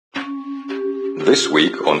This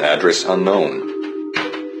week on Address Unknown.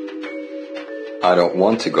 I don't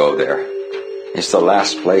want to go there. It's the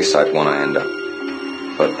last place I'd want to end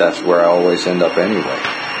up. But that's where I always end up anyway.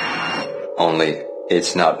 Only,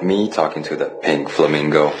 it's not me talking to the pink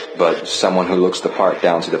flamingo, but someone who looks the part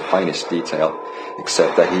down to the finest detail,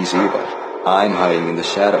 except that he's evil. I'm hiding in the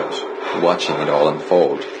shadows, watching it all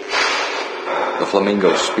unfold. The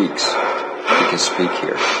flamingo speaks. He can speak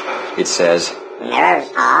here. It says, "Mirrors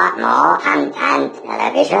are more fun than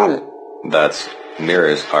television." That's,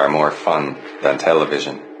 mirrors are more fun than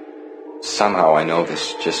television. Somehow I know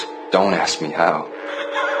this, just don't ask me how.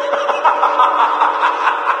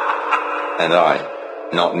 And I,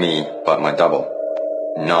 not me, but my double,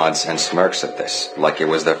 nods and smirks at this, like it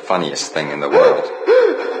was the funniest thing in the world.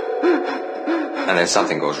 And then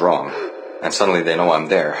something goes wrong, and suddenly they know I'm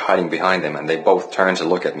there, hiding behind them, and they both turn to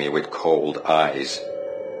look at me with cold eyes.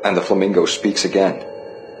 And the flamingo speaks again.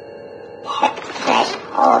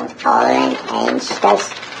 Threshold tolerant angels.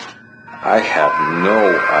 I have no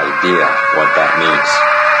idea what that means.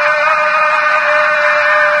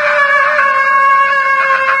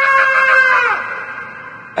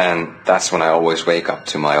 And that's when I always wake up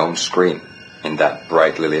to my own scream in that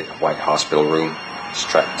brightly lit white hospital room,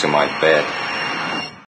 strapped to my bed.